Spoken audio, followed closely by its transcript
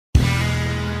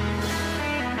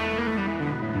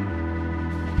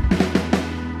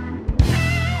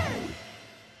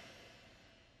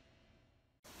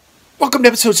Welcome to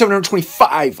episode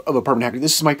 725 of Apartment Hacker.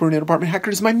 This is Mike Burnett, Apartment Hacker.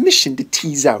 It is my mission to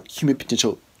tease out human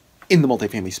potential in the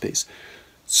multifamily space.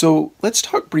 So let's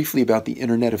talk briefly about the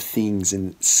Internet of Things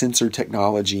and sensor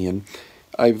technology. And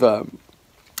I've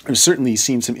certainly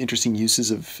seen some interesting uses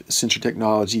of sensor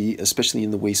technology, especially in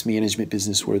the waste management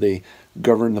business, where they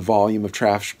govern the volume of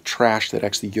trash that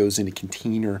actually goes in a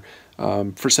container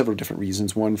for several different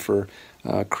reasons. One, for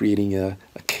creating a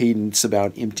cadence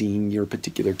about emptying your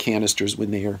particular canisters when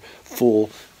they are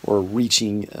full or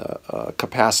reaching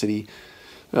capacity.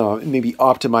 Maybe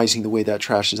optimizing the way that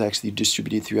trash is actually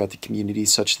distributed throughout the community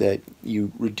such that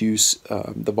you reduce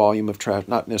the volume of trash,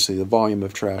 not necessarily the volume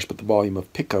of trash, but the volume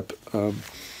of pickup.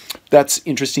 That's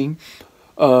interesting.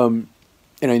 And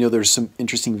I know there's some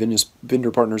interesting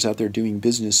vendor partners out there doing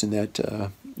business in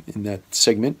that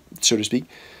segment, so to speak.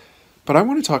 But I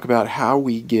want to talk about how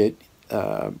we get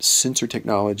sensor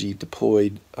technology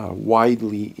deployed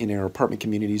widely in our apartment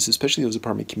communities, especially those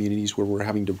apartment communities where we're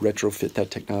having to retrofit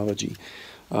that technology.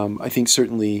 I think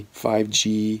certainly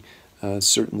 5G,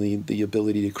 certainly the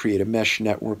ability to create a mesh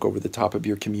network over the top of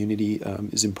your community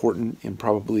is important, and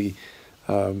probably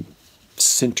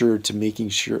centered to making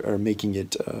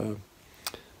it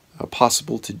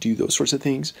possible to do those sorts of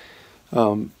things.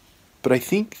 But I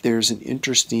think there's an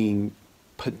interesting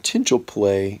potential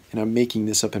play, and I'm making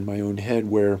this up in my own head,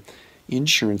 where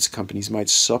insurance companies might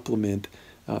supplement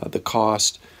the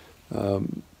cost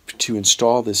to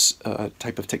install this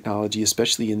type of technology,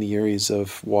 especially in the areas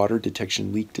of water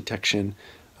detection, leak detection,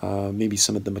 maybe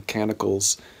some of the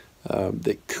mechanicals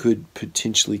that could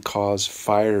potentially cause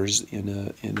fires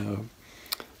in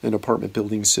an apartment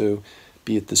building. So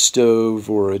be it the stove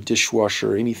or a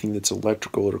dishwasher, anything that's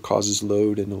electrical or causes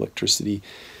load and electricity,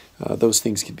 those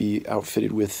things could be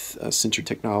outfitted with sensor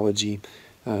technology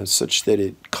such that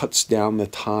it cuts down the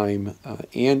time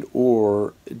and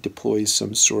or deploys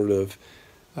some sort of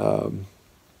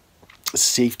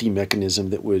safety mechanism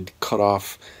that would cut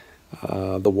off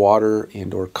the water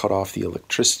and or cut off the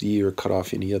electricity or cut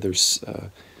off any other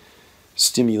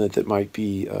stimulant that might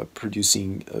be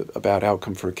producing a bad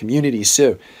outcome for a community.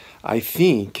 So I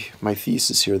think my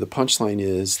thesis here, the punchline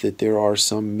is that there are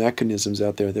some mechanisms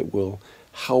out there that will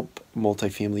help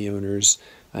multifamily owners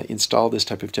install this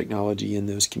type of technology in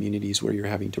those communities where you're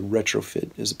having to retrofit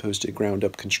as opposed to ground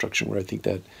up construction, where I think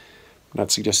that, I'm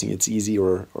not suggesting it's easy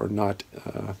or not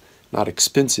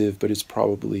expensive, but it's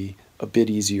probably a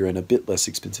bit easier and a bit less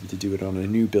expensive to do it on a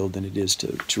new build than it is to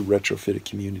retrofit a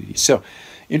community. So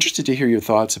interested to hear your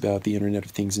thoughts about the Internet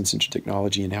of Things and sensor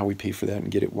technology and how we pay for that and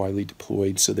get it widely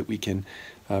deployed so that we can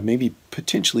maybe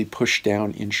potentially push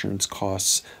down insurance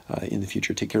costs in the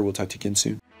future. Take care. We'll talk to you again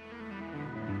soon.